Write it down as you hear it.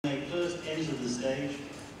enter the stage,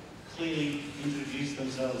 clearly introduce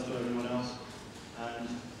themselves to everyone else, and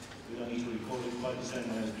we don't need to record it quite the same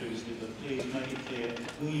way as previously, but please make it clear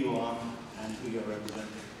who you are and who you're representing,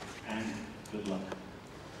 and good luck.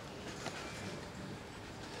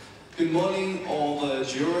 Good morning, all the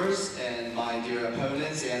jurors and my dear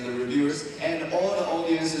opponents and the reviewers and all the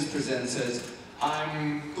audiences presented.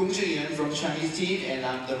 I'm Gong Zhiyan from Chinese team and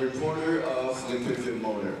I'm the reporter of Liquid Film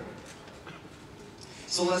Motor.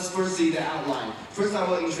 So let's first see the outline. First I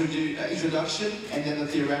will introduce introduction and then the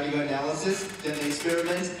theoretical analysis, then the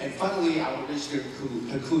experiment, and finally I will reach the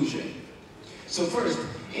conclusion. So first,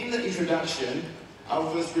 in the introduction, I will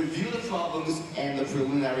first review the problems and the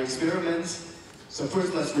preliminary experiments. So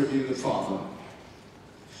first, let's review the problem.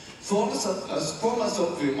 Form a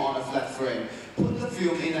soap film on a flat frame. Put the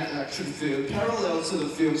film in an electric field parallel to the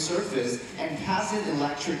film surface and pass an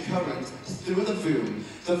electric current through the film.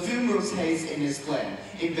 The film rotates in its plane.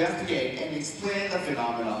 Investigate and explain the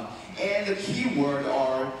phenomena. And the key word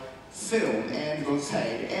are film and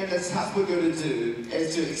rotate. And the task we're going to do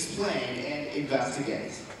is to explain and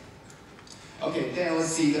investigate. Okay, then let's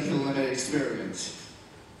see the preliminary experiment.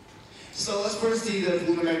 So let's first see the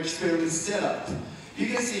preliminary experiment setup. You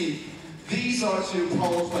can see these are two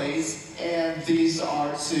polar plates and these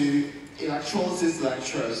are two electrolysis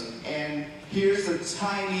electrodes. And here's a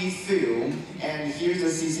tiny film and here's a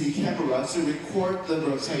CCD camera to record the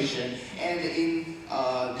rotation. And in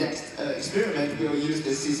next experiment, we'll use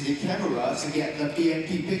the CCD camera to get the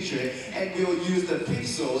BMP picture, and we'll use the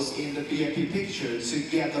pixels in the BMP picture to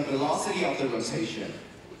get the velocity of the rotation.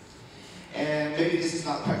 And maybe this is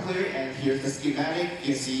not quite clear, and here's the schematic.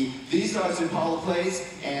 You can see these are two power plates,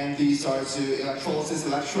 and these are two electrolysis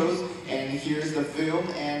electrodes, and here's the film.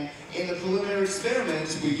 And in the preliminary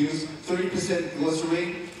experiment, we use 30%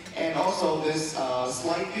 glycerin, and also this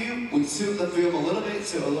slide view, we tilt the film a little bit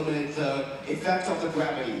to eliminate the effect of the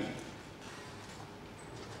gravity.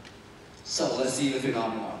 So let's see the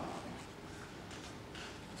phenomenon.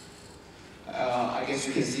 I guess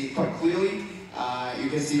you can see quite clearly. You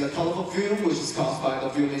can see the colorful film, which is caused by the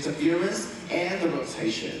film interference and the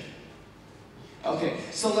rotation. Okay,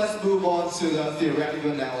 so let's move on to the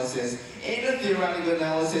theoretical analysis. In the theoretical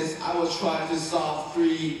analysis, I will try to solve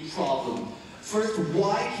three problems. First,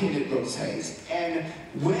 why can it rotate? And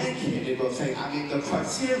when can it rotate? I mean, the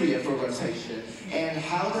criteria for rotation. And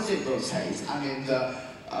how does it rotate? I mean, the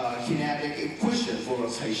kinetic equation for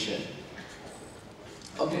rotation.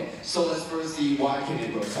 Okay, so let's first see why can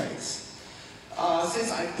it rotate.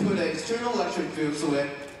 Since I put an external electric field to it,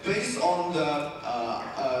 based on the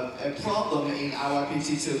a problem in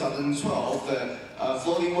IYPT 2012, the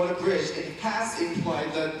floating water bridge, it has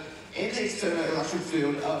implied that in the external electric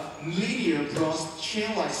field, a linear bronze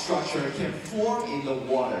chain-like structure can form in the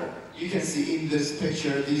water. You can see in this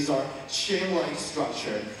picture, these are chain-like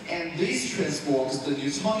structure, and this transforms the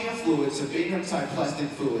Newtonian fluid to Bingham-type plastic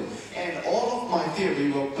fluid. And all of my theory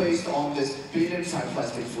were based on this Bingham-type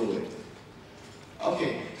plastic fluid.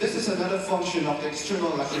 Okay, this is another function of the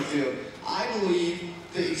external electric field. I believe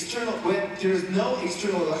the external, when there is no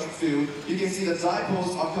external electric field, you can see the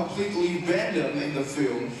dipoles are completely random in the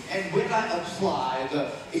film. And when I apply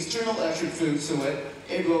the external electric field to it,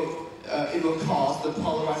 it will cause the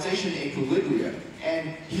polarization equilibrium. And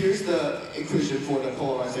here's the equation for the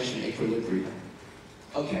polarization equilibrium.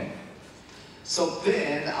 Okay, so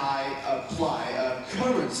then I apply a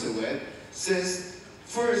current to it, since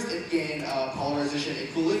first it gains polarization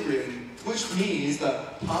equilibrium, which means the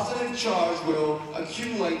positive charge will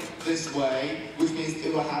accumulate this way, which means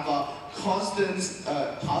it will have a constant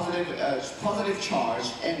positive charge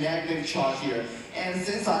and negative charge here. And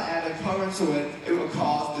since I add a current to it, it will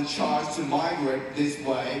cause the charge to migrate this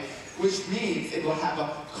way, which means it will have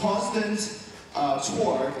a constant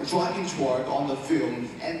torque, driving torque on the film,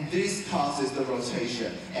 and this causes the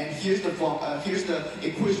rotation. And here's the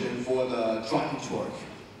equation for the driving torque.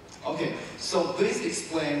 Okay, so this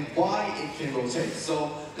explains why it can rotate.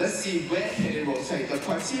 So let's see when can it rotate, the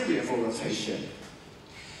criteria for rotation.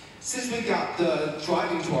 Since we got the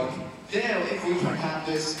driving torque, then if we can have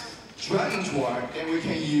this dragging torque, then we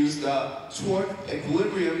can use the torque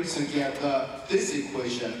equilibrium to get this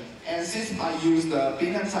equation. And since I use the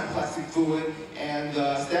Bingham-type plastic fluid and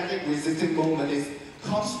the static resisting moment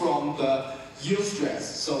comes from the yield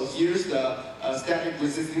stress. So here's the static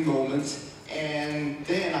resisting moment, and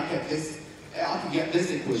then I can get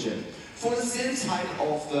this equation. For the same type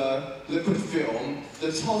of the liquid film,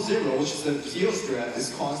 the tau zero, which is the yield stress,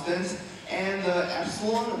 is constant, and the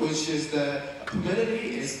epsilon, which is the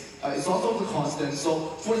permittivity, is also the constant. So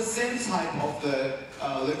for the same type of the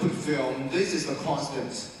liquid film, this is the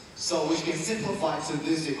constant. So which can simplify to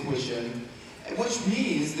this equation, which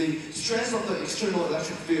means the strength of the external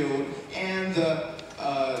electric field and the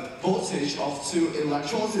voltage of two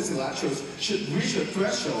electrolysis electrodes should reach a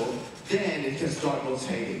threshold, then it can start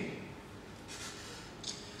rotating.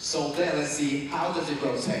 So then let's see, how does it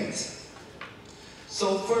rotate?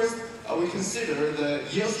 So first, we consider the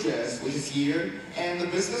yield stress, which is here, and the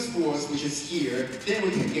viscous force, which is here. Then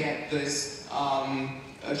we can get this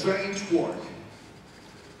dragging torque.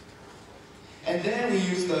 And then we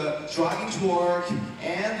use the dragging torque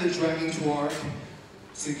and the dragging torque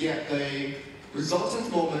to get the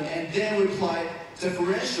resultant moment, and then we apply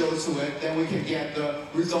differential to it, then we can get the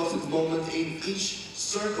resultant moment in each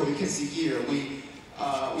circle. You can see here, we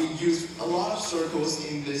use a lot of circles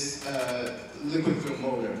in this liquid film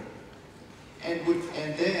motor. And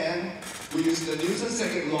then we use the Newton's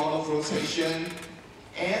second law of rotation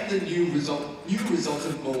and the new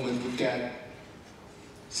resultant moment we get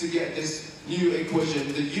to get this new equation.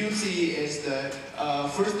 The ut is the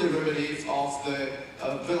first derivative of the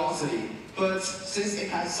velocity. But since it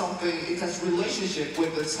has relationship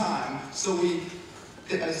with the time, so we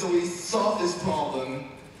solve this problem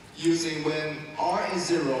using when r is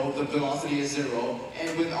 0, the velocity is 0,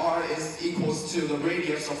 and when r is equals to the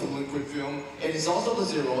radius of the liquid film, it is also the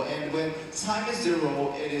 0, and when time is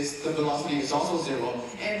 0, the velocity is also 0,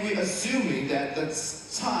 and we're assuming that the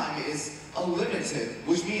time is unlimited,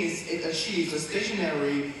 which means it achieves a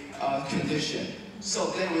stationary condition.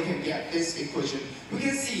 So then we can get this equation. We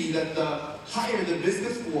can see that the higher the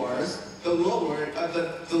viscous force, the lower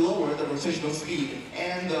the rotational speed,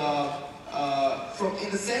 and from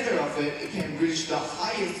in the center of it, it can reach the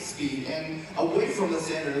highest speed, and away from the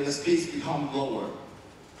center, the speeds become lower.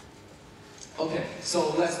 Okay,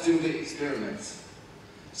 so let's do the experiment.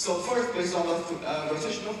 So first, based on the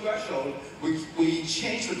rotational threshold, we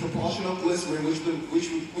change the proportion of glycerin, which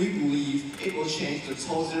we believe it will change the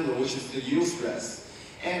tau zero, which is the yield stress.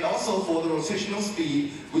 And also for the rotational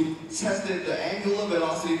speed, we tested the angular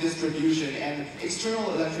velocity distribution and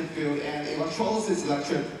external electric field and electrolysis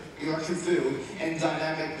electric field and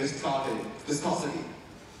dynamic viscosity.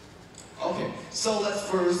 Okay, so let's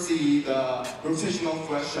first see the rotational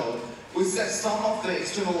threshold. We set some of the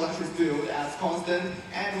external electric field as constant,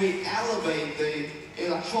 and we elevate the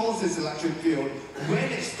electrolysis electric field.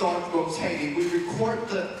 When it starts rotating, we record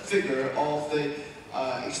the figure of the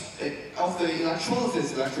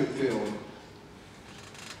electrolysis electric field.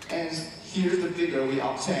 And here's the figure we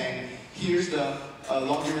obtain. Here's the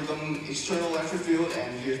logarithm external electric field,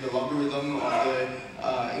 and here's the logarithm of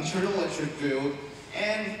the internal electric field.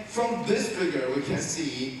 And from this figure, we can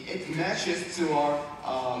see it matches to our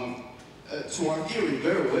theory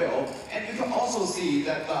very well. And you can also see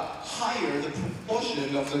that the higher the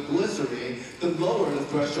proportion of the glycerin, the lower the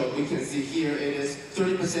threshold. We can see here it is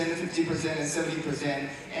 30%, 50%, and 70%,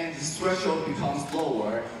 and this threshold becomes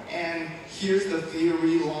lower. And here's the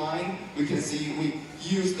theory line. We can see we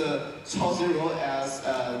use the tau zero as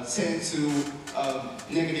 10 to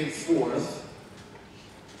negative fourth.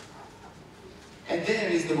 And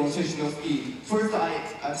then is the rotational speed. First, I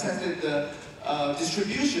tested the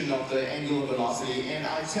distribution of the angular velocity, and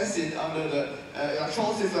I tested under the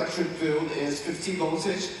electrolysis electric field is 50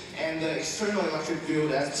 voltage, and the external electric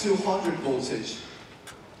field as 200 voltage.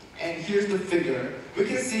 And here's the figure. We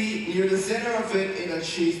can see near the center of it, it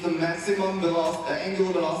achieves the maximum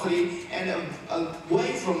angular velocity, and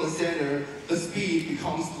away from the center, the speed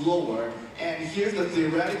becomes lower. And here's the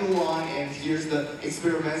theoretical line, and here's the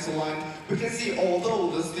experimental line. We can see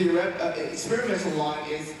although the experimental line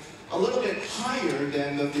is a little bit higher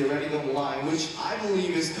than the theoretical line, which I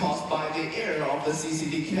believe is caused by the error of the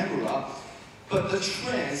CCD camera, but the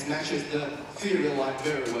trends matches the theory line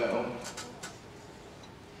very well.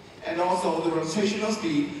 And also the rotational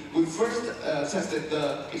speed, we first tested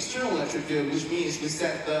the external electric field, which means we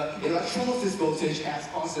set the electrolysis voltage as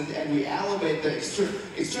constant and we elevate the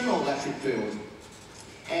external electric field.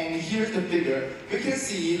 And here's the figure. We can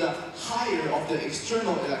see the higher of the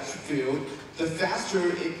external electric field, the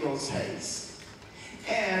faster it rotates.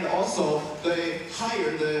 And also, the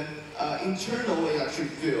higher the internal electric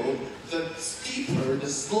field, the steeper the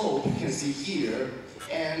slope you can see here.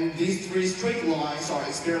 And these three straight lines are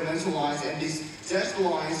experimental lines, and these dashed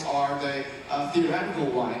lines are the theoretical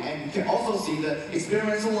line. And you can also see the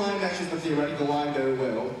experimental line matches the theoretical line very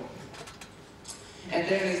well. And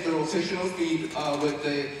then is the rotational speed with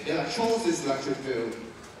the electrolysis electric field.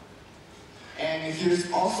 And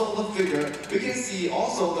here's also the figure. We can see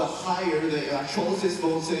also the higher the electrolysis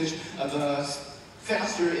voltage, the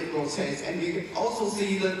faster it rotates. And we can also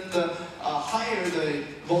see that the higher the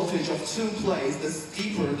voltage of two plates, the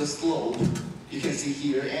steeper the slope. You can see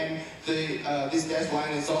here, and this dashed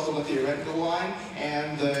line is also the theoretical line,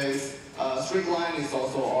 and the straight line is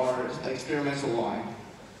also our experimental line.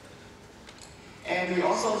 And we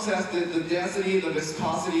also tested the density, the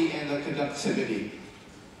viscosity, and the conductivity.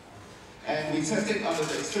 And we tested under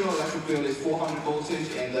the external electric field is 400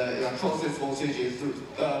 voltage, and the electrolysis voltage is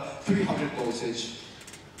 300 voltage.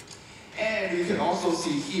 And you can also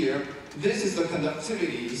see here, this is the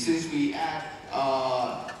conductivity since we add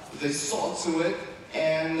the salt to it,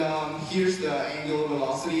 and here's the angular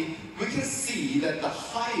velocity. We can see that the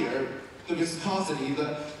higher the viscosity,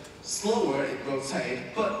 the slower it rotates,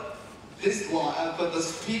 but the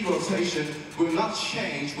speed rotation will not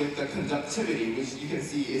change with the conductivity, which you can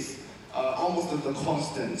see is almost the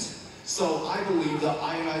constant. So I believe the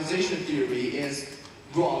ionization theory is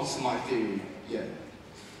wrong to my theory. Yeah.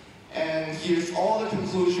 And here's all the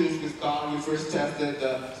conclusions we've got. We first tested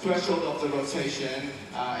the threshold of the rotation,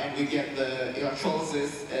 and we get the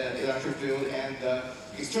electrolysis electric field, and the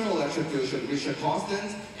external electric field should reach a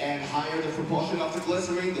constant, and higher the proportion of the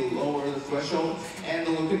glycerin, the lower the threshold, and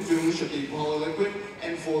the liquid film should be polar liquid.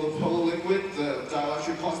 And for the polar liquid, the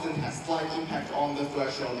dielectric constant has slight impact on the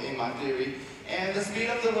threshold in my theory. And the speed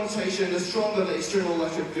of the rotation, the stronger the external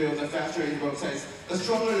electric field, the faster it rotates. The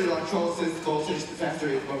stronger the electrolysis voltage, the faster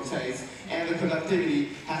it rotates. And the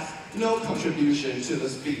conductivity has no contribution to the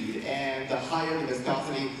speed. And the higher the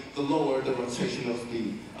viscosity, the lower the rotational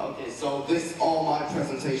speed. Okay, so this is all my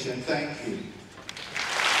presentation. Thank you.